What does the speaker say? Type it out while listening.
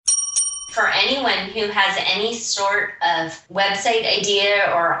for anyone who has any sort of website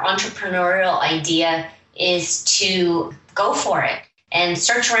idea or entrepreneurial idea is to go for it and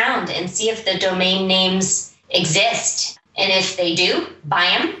search around and see if the domain names exist. And if they do, buy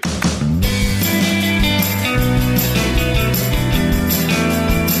them.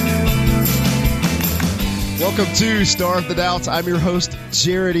 Welcome to Star of the Doubts. I'm your host,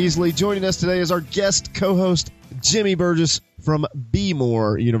 Jared Easley. Joining us today is our guest co-host, Jimmy Burgess from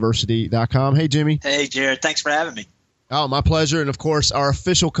BeMoreUniversity.com. Hey, Jimmy. Hey, Jared. Thanks for having me. Oh, my pleasure. And, of course, our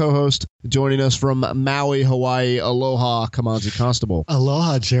official co-host joining us from Maui, Hawaii. Aloha, Kimanzi Constable.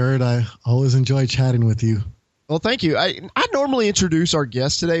 Aloha, Jared. I always enjoy chatting with you. Well, thank you. I normally introduce our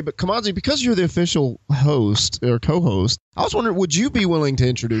guest today, but Kimanzi, because you're the official host or co-host, I was wondering, would you be willing to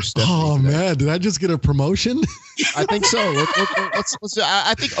introduce Stephanie today? Man, did I just get a promotion? I think so. Let's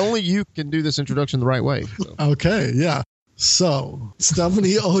I think only you can do this introduction the right way. So. Okay, yeah. So,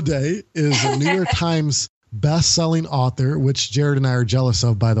 Stephanie O'Day is a New York Times best-selling author, which Jared and I are jealous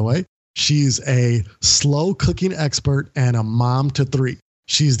of, by the way. She's a slow cooking expert and a mom to three.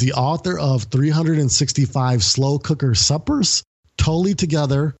 She's the author of 365 Slow Cooker Suppers, Totally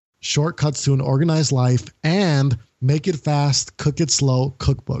Together, Shortcuts to an Organized Life, and Make It Fast, Cook It Slow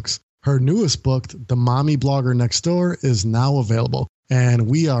cookbooks. Her newest book, The Mommy Blogger Next Door, is now available. And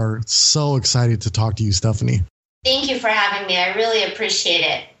we are so excited to talk to you, Stephanie. Thank you for having me. I really appreciate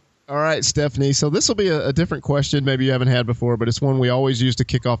it. All right, Stephanie. So this will be a different question maybe you haven't had before, but it's one we always use to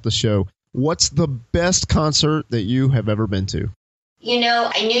kick off the show. What's the best concert that you have ever been to? You know,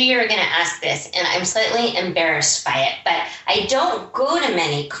 I knew you were going to ask this, and I'm slightly embarrassed by it, but I don't go to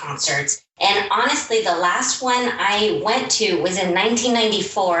many concerts. And honestly, the last one I went to was in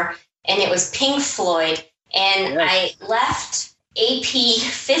 1994, and it was Pink Floyd. And I left AP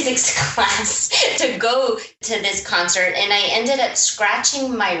physics class to go to this concert, and I ended up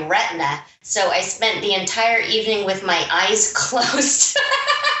scratching my retina. So I spent the entire evening with my eyes closed.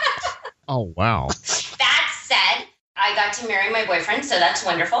 Oh, wow. That said, I got to marry my boyfriend, so that's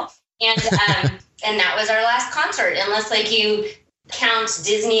wonderful. And and that was our last concert, unless like you count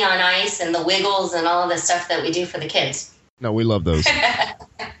Disney on Ice and the Wiggles and all of the stuff that we do for the kids. No, we love those.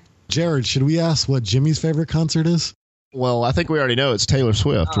 Jared, should we ask what Jimmy's favorite concert is? Well, I think we already know it's Taylor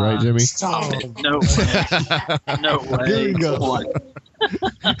Swift, right, Jimmy? Stop it. No way. No way. Here you go.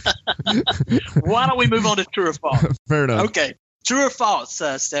 Why don't we move on to true or false? Fair enough. Okay. True or false,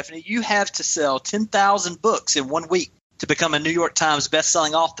 Stephanie, you have to sell 10,000 books in 1 week to become a New York Times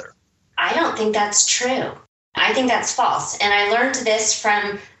bestselling author. I don't think that's true. I think that's false. And I learned this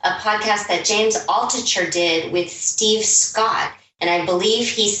from a podcast that James Altucher did with Steve Scott. And I believe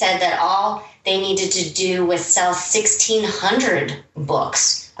he said that all they needed to do was sell 1,600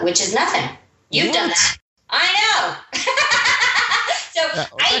 books, which is nothing. You've done that. I know.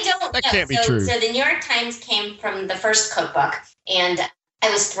 I don't know. That can't be true. So the New York Times came from the first cookbook, and I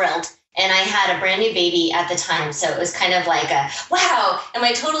was thrilled. And I had a brand new baby at the time, so it was kind of like wow, am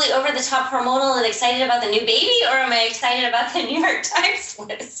I totally over the top hormonal and excited about the new baby, or am I excited about the New York Times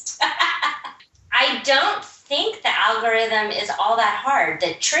list? I don't think the algorithm is all that hard.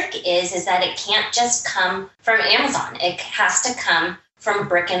 The trick is that it can't just come from Amazon. It has to come from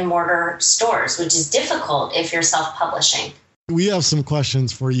brick and mortar stores, which is difficult if you're self-publishing. We have some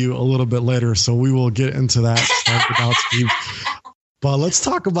questions for you a little bit later, so we will get into that. But let's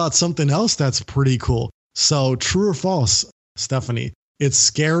talk about something else that's pretty cool. So true or false, Stephanie, it's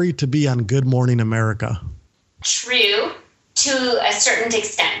scary to be on Good Morning America. True to a certain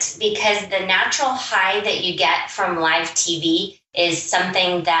extent, because the natural high that you get from live TV is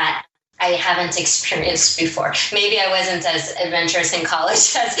something that I haven't experienced before. Maybe I wasn't as adventurous in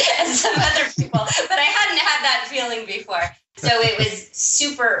college as some other people, but I hadn't had that feeling before. So it was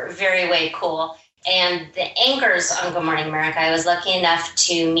super, very way cool. And the anchors on Good Morning America, I was lucky enough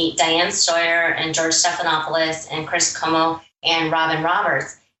to meet Diane Sawyer and George Stephanopoulos and Chris Como and Robin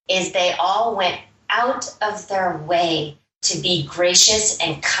Roberts, is they all went out of their way to be gracious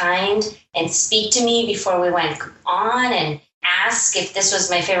and kind and speak to me before we went on and ask if this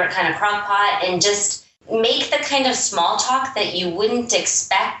was my favorite kind of crock pot and just make the kind of small talk that you wouldn't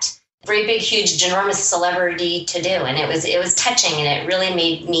expect very big, huge, ginormous celebrity to do. And it was touching, and it really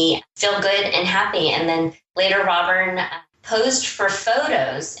made me feel good and happy. And then later, Robin posed for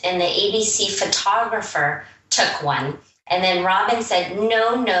photos, and the ABC photographer took one. And then Robin said,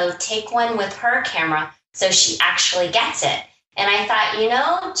 no, take one with her camera so she actually gets it. And I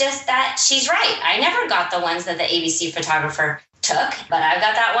thought, just that she's right. I never got the ones that the ABC photographer took, but I've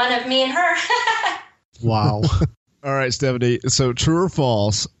got that one of me and her. Wow. All right, Stephanie. So true or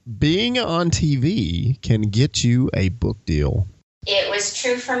false, being on TV can get you a book deal? It was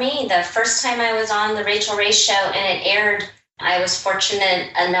true for me. The first time I was on the Rachel Ray Show and it aired, I was fortunate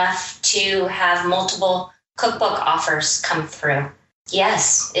enough to have multiple cookbook offers come through.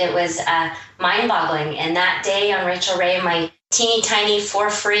 Yes, it was mind-boggling. And that day on Rachel Ray, my teeny tiny for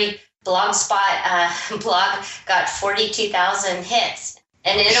free Blogspot blog got 42,000 hits.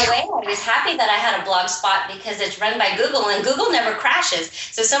 And in a way, I was happy that I had a Blogspot because it's run by Google and Google never crashes.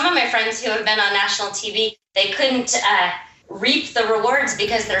 So some of my friends who have been on national TV, they couldn't reap the rewards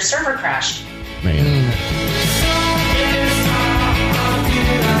because their server crashed. Man.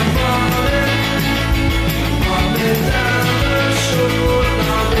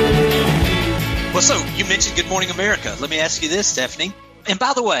 Well, so you mentioned Good Morning America. Let me ask you this, Stephanie. And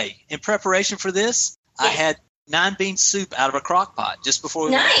by the way, in preparation for this, I had 9-bean soup out of a crock pot just before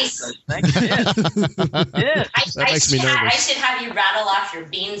we Nice. Thank you. Yeah. That makes me nervous. I should have you rattle off your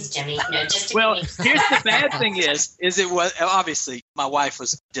beans, Jimmy. Just to Well, give me- here's the bad thing is it was obviously my wife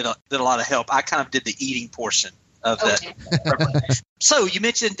did a lot of help. I kind of did the eating portion of that. So you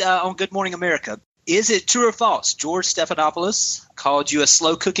mentioned on Good Morning America, is it true or false? George Stephanopoulos called you a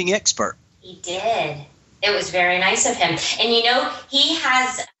slow cooking expert. He did. It was very nice of him. And he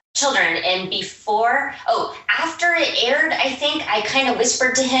has children. And after it aired, I think I kind of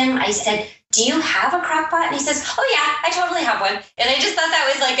whispered to him, I said, do you have a crock pot? And he says, oh yeah, I totally have one. And I just thought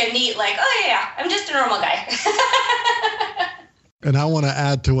that was like a neat, oh yeah, I'm just a normal guy. And I want to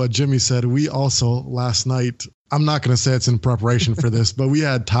add to what Jimmy said. We also last night, I'm not going to say it's in preparation for this, but we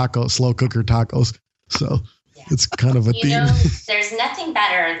had slow cooker tacos. So it's kind of a theme. There's nothing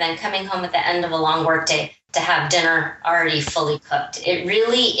better than coming home at the end of a long workday to have dinner already fully cooked. It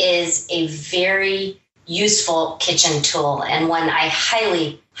really is a very useful kitchen tool and one I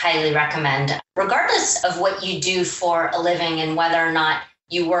highly, highly recommend. Regardless of what you do for a living and whether or not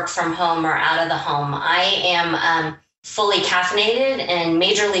you work from home or out of the home, I am fully caffeinated and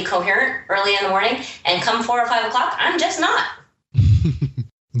majorly coherent early in the morning, and come 4 or 5 o'clock, I'm just not.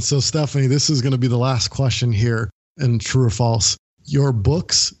 And so, Stephanie, this is going to be the last question here, and true or false. Your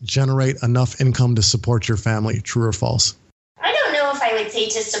books generate enough income to support your family, true or false? I don't know if I would say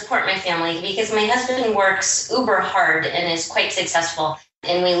to support my family, because my husband works uber hard and is quite successful,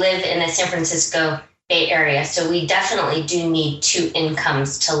 and we live in the San Francisco Bay Area, so we definitely do need 2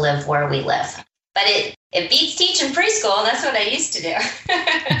 incomes to live where we live. But it beats teaching preschool. That's what I used to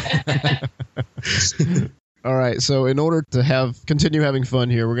do. All right. So in order to continue having fun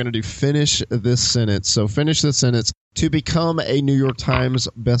here, we're going to do finish this sentence. So finish this sentence. To become a New York Times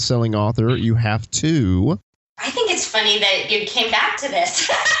bestselling author, you have to. I think it's funny that you came back to this.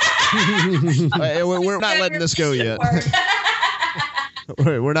 We're not letting this go yet.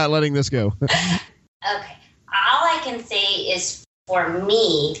 We're not letting this go. Okay. All I can say is for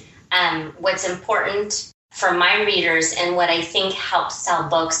me, what's important for my readers and what I think helps sell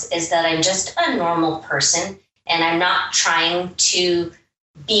books is that I'm just a normal person and I'm not trying to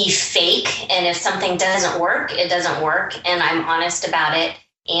be fake. And if something doesn't work, it doesn't work. And I'm honest about it.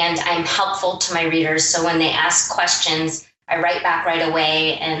 And I'm helpful to my readers. So when they ask questions, I write back right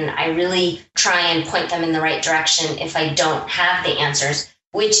away. And I really try and point them in the right direction if I don't have the answers,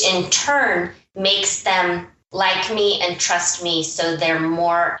 which in turn makes them like me and trust me. So they're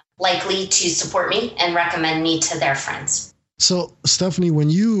more likely to support me and recommend me to their friends. So, Stephanie, when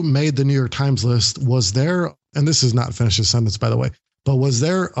you made the New York Times list, was there, and this is not finish the sentence, by the way, but was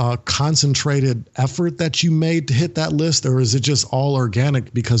there a concentrated effort that you made to hit that list, or is it just all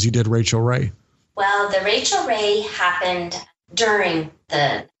organic because you did Rachel Ray? Well, the Rachel Ray happened during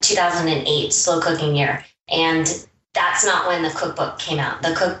the 2008 slow cooking year, and that's not when the cookbook came out.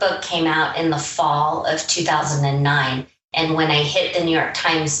 The cookbook came out in the fall of 2009. And when I hit the New York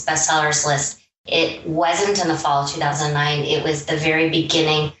Times bestsellers list, it wasn't in the fall of 2009. It was the very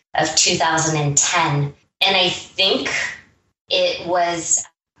beginning of 2010. And I think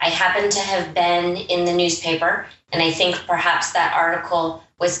I happened to have been in the newspaper. And I think perhaps that article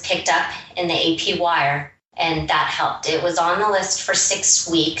was picked up in the AP Wire, and that helped. It was on the list for 6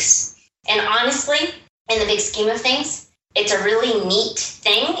 weeks. And honestly, in the big scheme of things, it's a really neat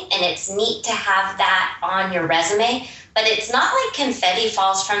thing, and it's neat to have that on your resume. But it's not like confetti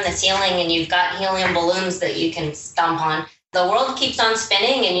falls from the ceiling and you've got helium balloons that you can stomp on. The world keeps on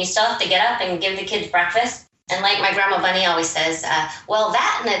spinning and you still have to get up and give the kids breakfast. And like my grandma Bunny always says, well,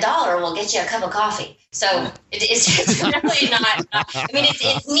 that and $1 will get you a cup of coffee. So it's really not,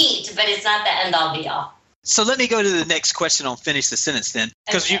 it's neat, but it's not the end all be all. So let me go to the next question on finish the sentence then,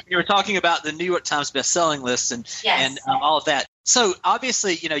 because you were talking about the New York Times bestselling list and all of that. So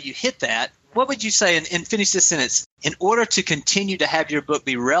obviously, you hit that. What would you say, and finish this sentence, in order to continue to have your book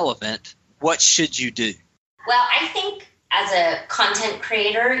be relevant, what should you do? Well, I think as a content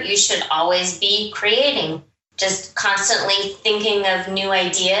creator, you should always be creating, just constantly thinking of new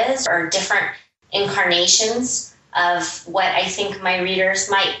ideas or different incarnations of what I think my readers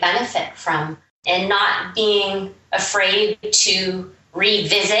might benefit from, and not being afraid to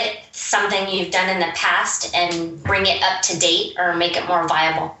revisit something you've done in the past and bring it up to date or make it more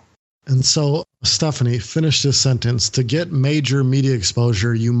viable. And so, Stephanie, finish this sentence. To get major media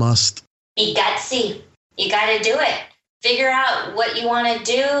exposure, you must be gutsy. You got to do it. Figure out what you want to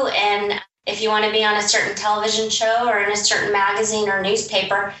do. And if you want to be on a certain television show or in a certain magazine or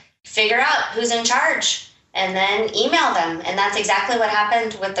newspaper, figure out who's in charge and then email them. And that's exactly what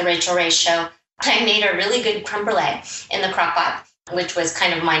happened with the Rachel Ray show. I made a really good creme brulee in the crock pot, which was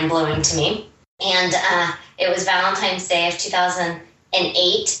kind of mind-blowing to me. And it was Valentine's Day of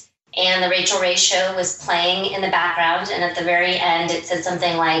 2008. And the Rachel Ray show was playing in the background. And at the very end, it said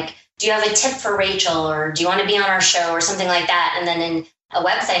something like, do you have a tip for Rachel? Or do you want to be on our show? Or something like that. And then in a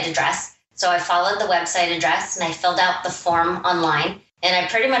website address. So I followed the website address and I filled out the form online. And I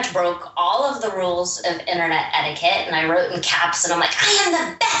pretty much broke all of the rules of internet etiquette. And I wrote in caps and I'm like, I am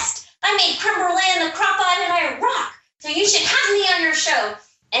the best. I made creme brulee in the crock pot and I rock. So you should have me on your show.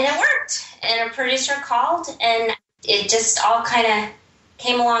 And it worked. And a producer called and it just all kind of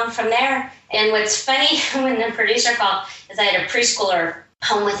came along from there. And what's funny when the producer called is I had a preschooler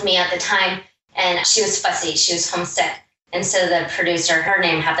home with me at the time, and she was fussy. She was homesick. And so the producer, her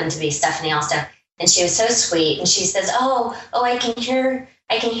name happened to be Stephanie also, and she was so sweet. And she says, oh, I can hear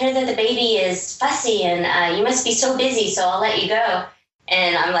that the baby is fussy, and you must be so busy, so I'll let you go.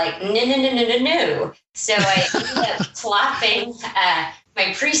 And I'm like, no. So I ended up plopping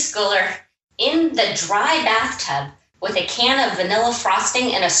my preschooler in the dry bathtub with a can of vanilla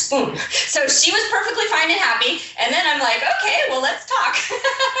frosting and a spoon. So she was perfectly fine and happy. And then I'm like, okay, well, let's talk.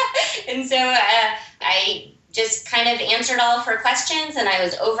 And so I just kind of answered all of her questions, and I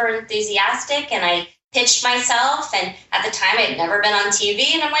was over enthusiastic, and I pitched myself. And at the time, I'd never been on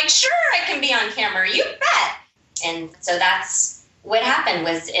TV. And I'm like, sure, I can be on camera. You bet. And so that's what happened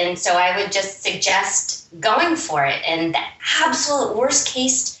and so I would just suggest going for it. And the absolute worst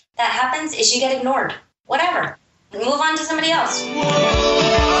case that happens is you get ignored. Whatever. Move on to somebody else.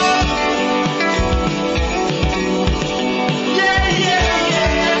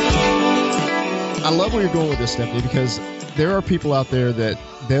 I love where you're going with this, Stephanie, because there are people out there that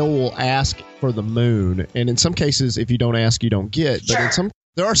they will ask for the moon. And in some cases, if you don't ask, you don't get. But sure.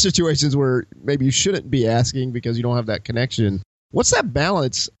 There are situations where maybe you shouldn't be asking because you don't have that connection. What's that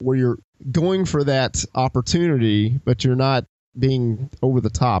balance where you're going for that opportunity, but you're not being over the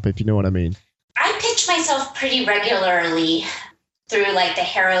top, if you know what I mean? I pitch myself pretty regularly through like the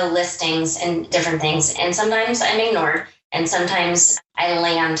Harrow listings and different things. And sometimes I'm ignored, and sometimes I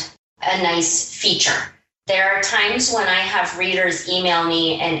land a nice feature. There are times when I have readers email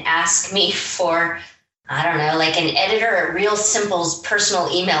me and ask me for, I don't know, like an editor at Real Simple's personal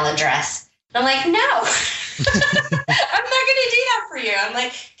email address. And I'm like, no, I'm not going to do that for you. I'm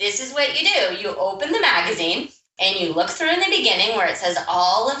like, this is what you do. You open the magazine and you look through in the beginning where it says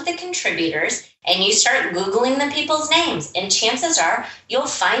all of the contributors, and you start Googling the people's names. And chances are you'll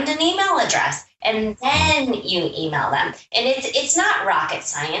find an email address, and then you email them. And it's not rocket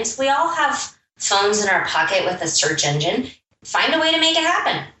science. We all have phones in our pocket with a search engine. Find a way to make it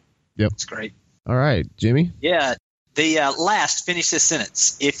happen. Yep. That's great. All right, Jimmy? Yeah. The finish this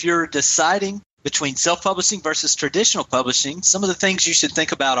sentence. If you're deciding between self-publishing versus traditional publishing, some of the things you should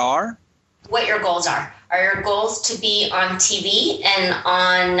think about are? What your goals are. Are your goals to be on TV and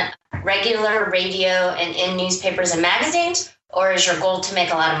on regular radio and in newspapers and magazines, or is your goal to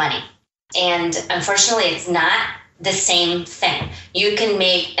make a lot of money? And unfortunately, it's not the same thing. You can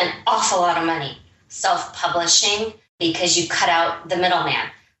make an awful lot of money self-publishing because you cut out the middleman.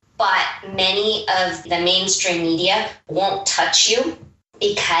 But many of the mainstream media won't touch you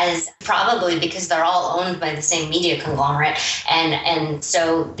probably because they're all owned by the same media conglomerate. And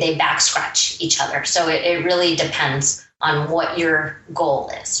so they back scratch each other. So it really depends on what your goal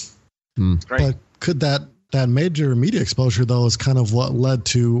is. Great. But could that major media exposure, though, is kind of what led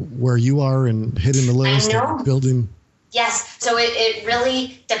to where you are and hitting the list and building? Yes. So it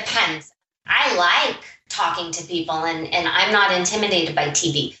really depends. I like talking to people, and I'm not intimidated by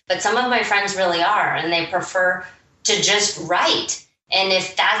TV, but some of my friends really are, and they prefer to just write. And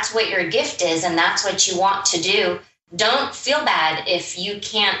if that's what your gift is and that's what you want to do, don't feel bad if you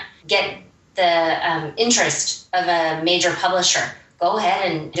can't get the interest of a major publisher. Go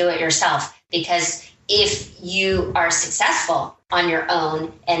ahead and do it yourself, because if you are successful on your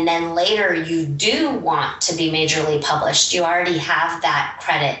own and then later you do want to be majorly published, you already have that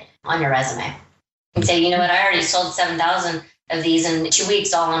credit on your resume. and say, you know what, I already sold 7,000 of these in 2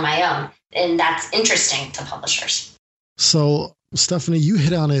 weeks all on my own. And that's interesting to publishers. So, Stephanie, you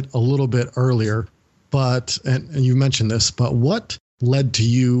hit on it a little bit earlier, but, and you mentioned this, but what led to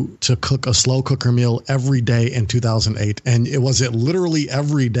you to cook a slow cooker meal every day in 2008? And was it literally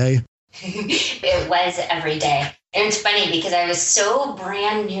every day? It was every day. And it's funny because I was so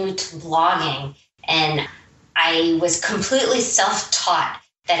brand new to blogging and I was completely self-taught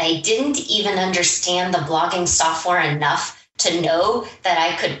that I didn't even understand the blogging software enough to know that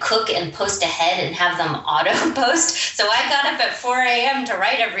I could cook and post ahead and have them auto post. So I got up at 4 a.m. to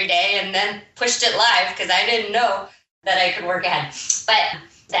write every day and then pushed it live because I didn't know that I could work ahead. But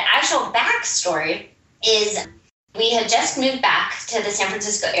the actual backstory is we had just moved back to the San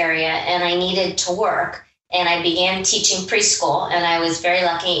Francisco area and I needed to work. And I began teaching preschool, and I was very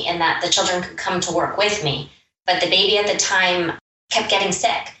lucky in that the children could come to work with me. But the baby at the time kept getting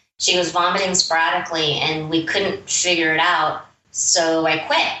sick. She was vomiting sporadically, and we couldn't figure it out. So I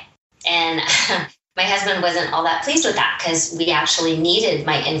quit. And my husband wasn't all that pleased with that because we actually needed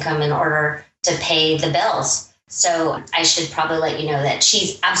my income in order to pay the bills. So I should probably let you know that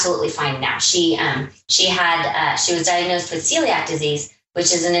she's absolutely fine now. She was diagnosed with celiac disease,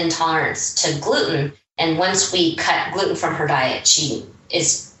 which is an intolerance to gluten. And once we cut gluten from her diet, she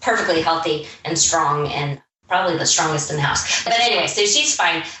is perfectly healthy and strong and probably the strongest in the house. But anyway, so she's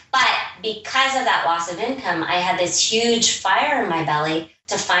fine. But because of that loss of income, I had this huge fire in my belly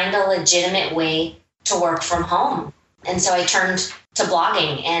to find a legitimate way to work from home. And so I turned to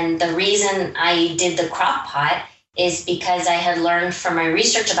blogging. And the reason I did the crock pot is because I had learned from my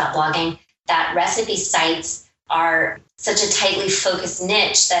research about blogging that recipe sites are such a tightly focused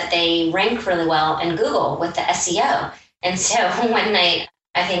niche that they rank really well in Google with the SEO. And so one night,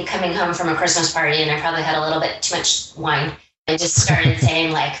 I think coming home from a Christmas party, and I probably had a little bit too much wine, I just started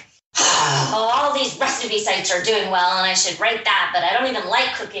saying like, oh, all these recipe sites are doing well and I should write that, but I don't even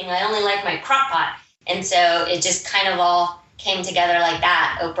like cooking. I only like my crock pot. And so it just kind of all came together like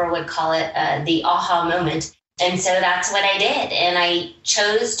that. Oprah would call it the aha moment. And so that's what I did. And I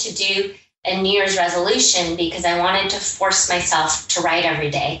chose to do a New Year's resolution because I wanted to force myself to write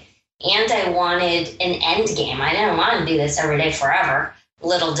every day. And I wanted an end game. I didn't want to do this every day forever.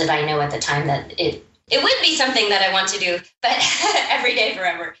 Little did I know at the time that it would be something that I want to do, but every day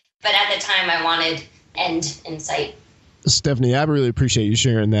forever. But at the time I wanted end in sight. Stephanie, I really appreciate you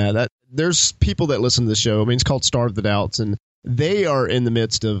sharing that. There's people that listen to the show. I mean, it's called Starve the Doubts, and they are in the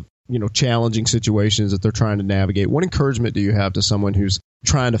midst of, challenging situations that they're trying to navigate. What encouragement do you have to someone who's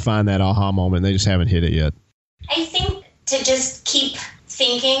trying to find that aha moment and they just haven't hit it yet? I think to just keep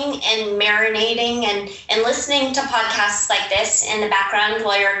thinking and marinating and listening to podcasts like this in the background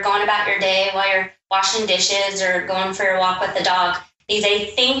while you're going about your day, while you're washing dishes or going for your walk with the dog. Because I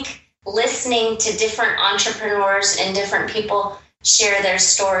think listening to different entrepreneurs and different people share their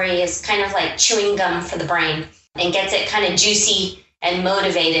story is kind of like chewing gum for the brain and gets it kind of juicy and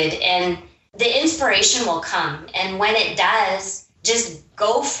motivated, and the inspiration will come. And when it does, just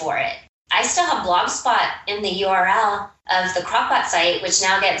go for it. I still have Blogspot in the URL of the Crockpot site, which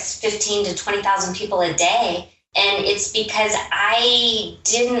now gets 15 to 20,000 people a day. And it's because I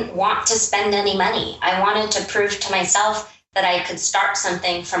didn't want to spend any money. I wanted to prove to myself that I could start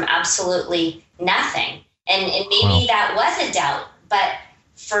something from absolutely nothing. And maybe that was a doubt, but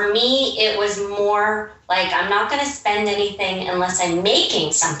for me, it was more like I'm not going to spend anything unless I'm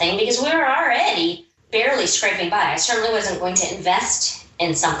making something, because we were already barely scraping by. I certainly wasn't going to invest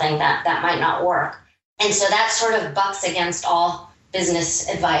in something that might not work. And so that sort of bucks against all business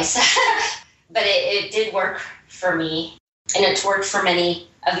advice. But it did work for me. And it's worked for many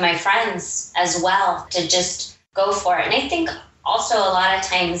of my friends as well to just go for it. And I think also a lot of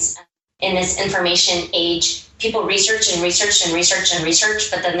times in this information age, people research and research and research and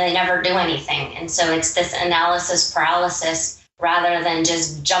research, but then they never do anything. And so it's this analysis paralysis rather than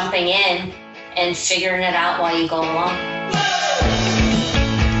just jumping in and figuring it out while you go along.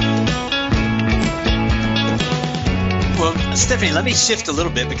 Well, Stephanie, let me shift a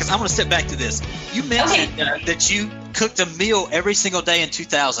little bit because I want to step back to this. You mentioned that you cooked a meal every single day in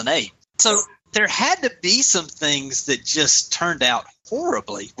 2008. So there had to be some things that just turned out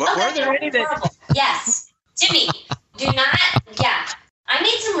horribly. Were there any that... Yes. Jimmy, do not. Yeah. I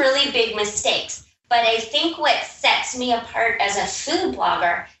made some really big mistakes. But I think what sets me apart as a food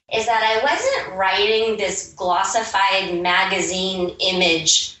blogger is that I wasn't writing this glossified magazine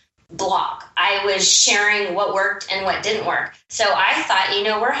image blog. I was sharing what worked and what didn't work. So I thought,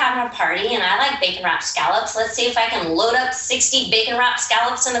 we're having a party and I like bacon wrapped scallops. Let's see if I can load up 60 bacon wrapped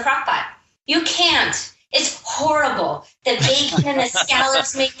scallops in the crock pot. You can't. It's horrible. The bacon and the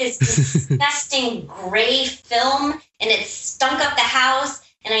scallops make this disgusting gray film, and it stunk up the house,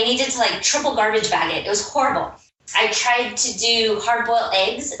 and I needed to like triple garbage bag it. It was horrible. I tried to do hard-boiled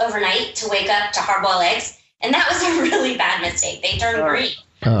eggs overnight to wake up to hard-boiled eggs, and that was a really bad mistake. They turned green.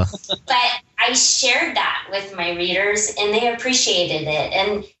 But I shared that with my readers, and they appreciated it.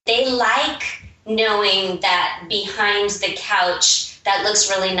 And they like knowing that behind the couch that looks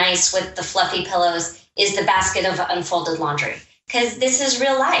really nice with the fluffy pillows is the basket of unfolded laundry. Because this is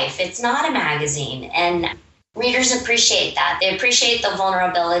real life. It's not a magazine. And readers appreciate that. They appreciate the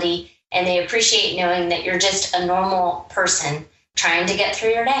vulnerability, and they appreciate knowing that you're just a normal person trying to get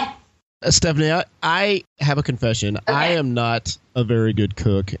through your day. Stephanie, I have a confession. Okay. I am not a very good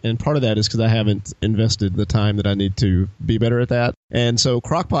cook, and part of that is because I haven't invested the time that I need to be better at that. And so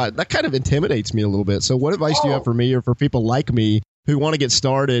Crock-Pot, that kind of intimidates me a little bit. So what advice do you have for me or for people like me who want to get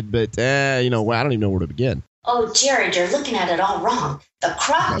started, but, I don't even know where to begin? Oh, Jared, you're looking at it all wrong. The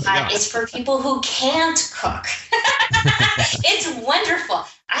Crock-Pot is for people who can't cook. It's wonderful.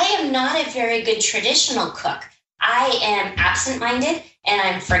 I am not a very good traditional cook. I am absent-minded, and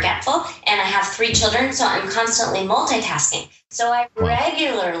I'm forgetful, and I have 3 children, so I'm constantly multitasking. So I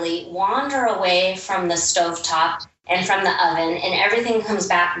regularly wander away from the stovetop and from the oven, and everything comes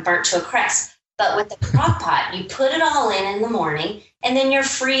back burnt to a crisp. But with the Crock-Pot, you put it all in the morning, and then you're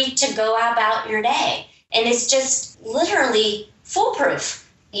free to go about your day. And it's just literally foolproof.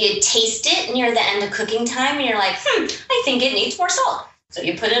 You taste it near the end of cooking time, and you're like, I think it needs more salt. So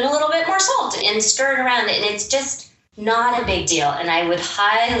you put in a little bit more salt and stir it around, and it's just not a big deal. And I would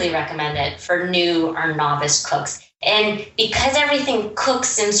highly recommend it for new or novice cooks. And because everything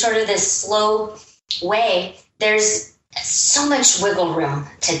cooks in sort of this slow way, there's so much wiggle room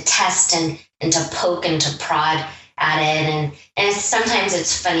to test and to poke and to prod at it. And sometimes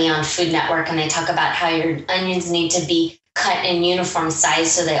it's funny on Food Network, and they talk about how your onions need to be cut in uniform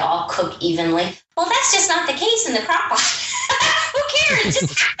size so they all cook evenly. Well, that's just not the case in the Crock-Pot. Who cares?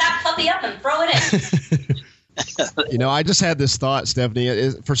 Just hack that puppy up and throw it in. I just had this thought,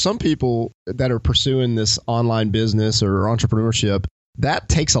 Stephanie. For some people that are pursuing this online business or entrepreneurship, that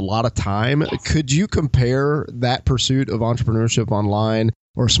takes a lot of time. Yes. Could you compare that pursuit of entrepreneurship online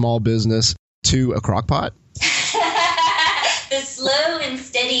or small business to a Crock-Pot? The slow and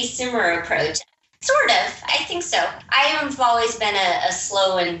steady simmer approach. Sort of. I think so. I have always been a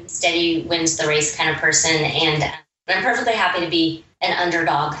slow and steady wins the race kind of person, and I'm perfectly happy to be an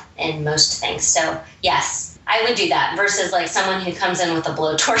underdog in most things. So, yes, I would do that versus like someone who comes in with a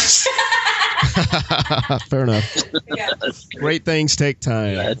blowtorch. Fair enough. Yeah. Great things take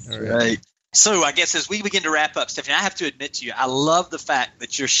time. That's right. So I guess as we begin to wrap up, Stephanie, I have to admit to you, I love the fact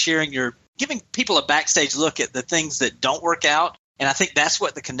that you're giving people a backstage look at the things that don't work out. And I think that's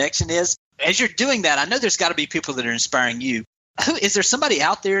what the connection is. As you're doing that, I know there's got to be people that are inspiring you. Is there somebody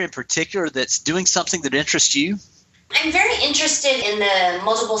out there in particular that's doing something that interests you? I'm very interested in the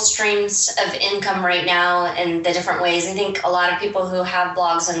multiple streams of income right now and the different ways. I think a lot of people who have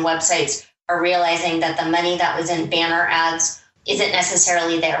blogs and websites are realizing that the money that was in banner ads isn't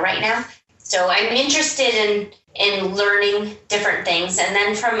necessarily there right now. So I'm interested in learning different things. And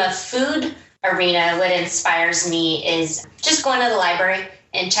then from a food arena, what inspires me is just going to the library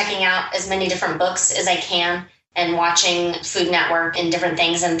and checking out as many different books as I can and watching Food Network and different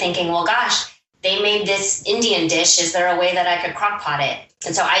things and thinking, well, gosh, they made this Indian dish. Is there a way that I could Crock-Pot it?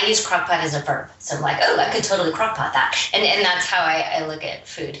 And so I use Crock-Pot as a verb. So I'm like, I could totally Crock-Pot that. And that's how I look at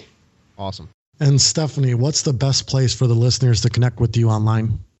food. Awesome. And Stephanie, what's the best place for the listeners to connect with you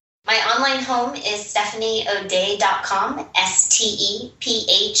online? My online home is stephanieodea.com,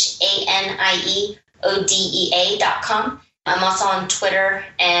 StephanieOdea.com. I'm also on Twitter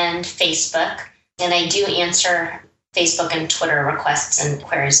and Facebook, and I do answer Facebook and Twitter requests and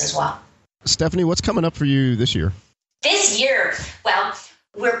queries as well. Stephanie, what's coming up for you this year? This year, well,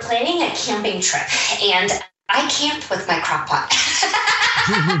 we're planning a camping trip, and I camp with my Crock-Pot.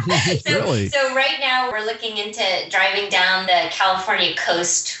 Really? So right now we're looking into driving down the California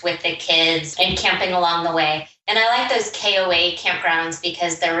coast with the kids and camping along the way. And I like those KOA campgrounds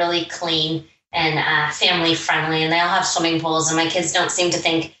because they're really clean and family friendly, and they all have swimming pools, and my kids don't seem to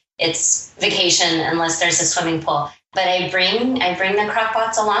think it's vacation unless there's a swimming pool. But I bring the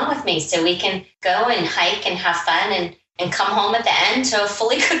Crock-Pots along with me so we can go and hike and have fun and come home at the end to a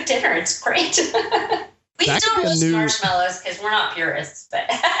fully cooked dinner. It's great. We still roast marshmallows because we're not purists, but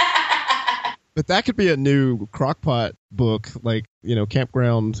But that could be a new Crock-Pot book, like,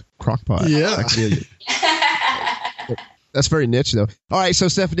 Campground Crock-Pot. Yeah. That's very niche, though. All right, so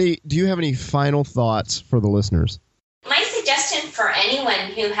Stephanie, do you have any final thoughts for the listeners? My suggestion for for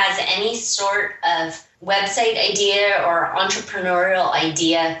anyone who has any sort of website idea or entrepreneurial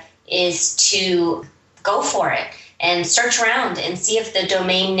idea is to go for it and search around and see if the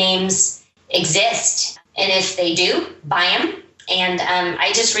domain names exist. And if they do, buy them. And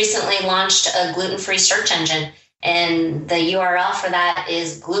I just recently launched a gluten-free search engine. And the URL for that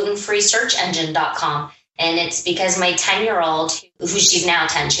is glutenfreesearchengine.com. And it's because my 10-year-old, who she's now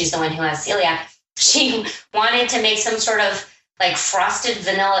 10, she's the one who has celiac, she wanted to make some sort of like frosted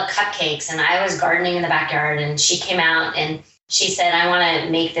vanilla cupcakes. And I was gardening in the backyard, and she came out and she said, I want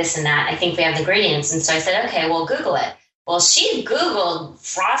to make this and that. I think we have the ingredients. And so I said, okay, well, Google it. Well, she Googled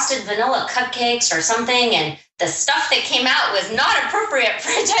frosted vanilla cupcakes or something, and the stuff that came out was not appropriate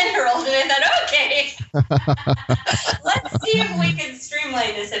for a 10-year-old. And I thought, okay, let's see if we can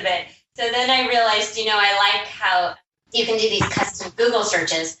streamline this a bit. So then I realized, I like how you can do these custom Google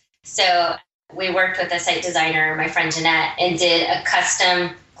searches. So we worked with a site designer, my friend Jeanette, and did a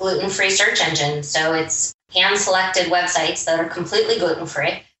custom gluten-free search engine. So it's hand-selected websites that are completely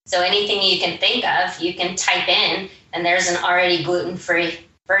gluten-free. So anything you can think of, you can type in, and there's an already gluten-free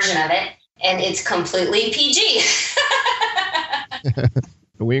version of it, and it's completely PG.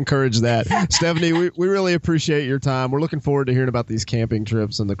 We encourage that. Stephanie, we really appreciate your time. We're looking forward to hearing about these camping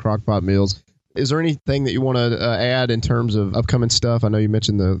trips and the crockpot meals. Is there anything that you want to add in terms of upcoming stuff? I know you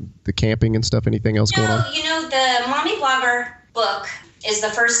mentioned the camping and stuff. Anything else going on? The Mommy Blogger book is the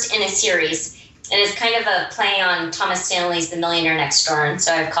first in a series. And it's kind of a play on Thomas Stanley's The Millionaire Next Door. And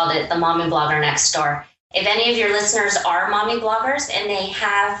so I've called it The Mommy Blogger Next Door. If any of your listeners are mommy bloggers and they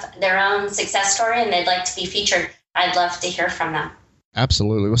have their own success story and they'd like to be featured, I'd love to hear from them.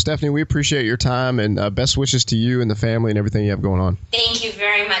 Absolutely. Well, Stephanie, we appreciate your time, and best wishes to you and the family and everything you have going on. Thank you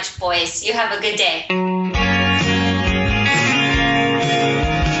very much, boys. You have a good day.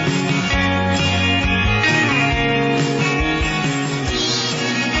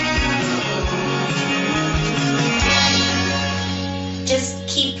 Just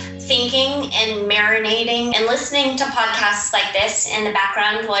keep thinking and marinating and listening to podcasts like this in the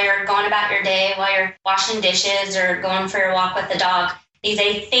background while you're going about your day, while you're washing dishes or going for your walk with the dog. Because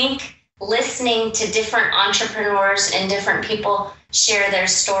I think listening to different entrepreneurs and different people share their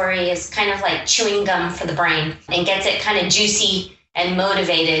story is kind of like chewing gum for the brain and gets it kind of juicy and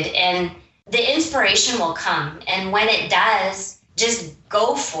motivated. And the inspiration will come. And when it does, just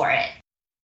go for it.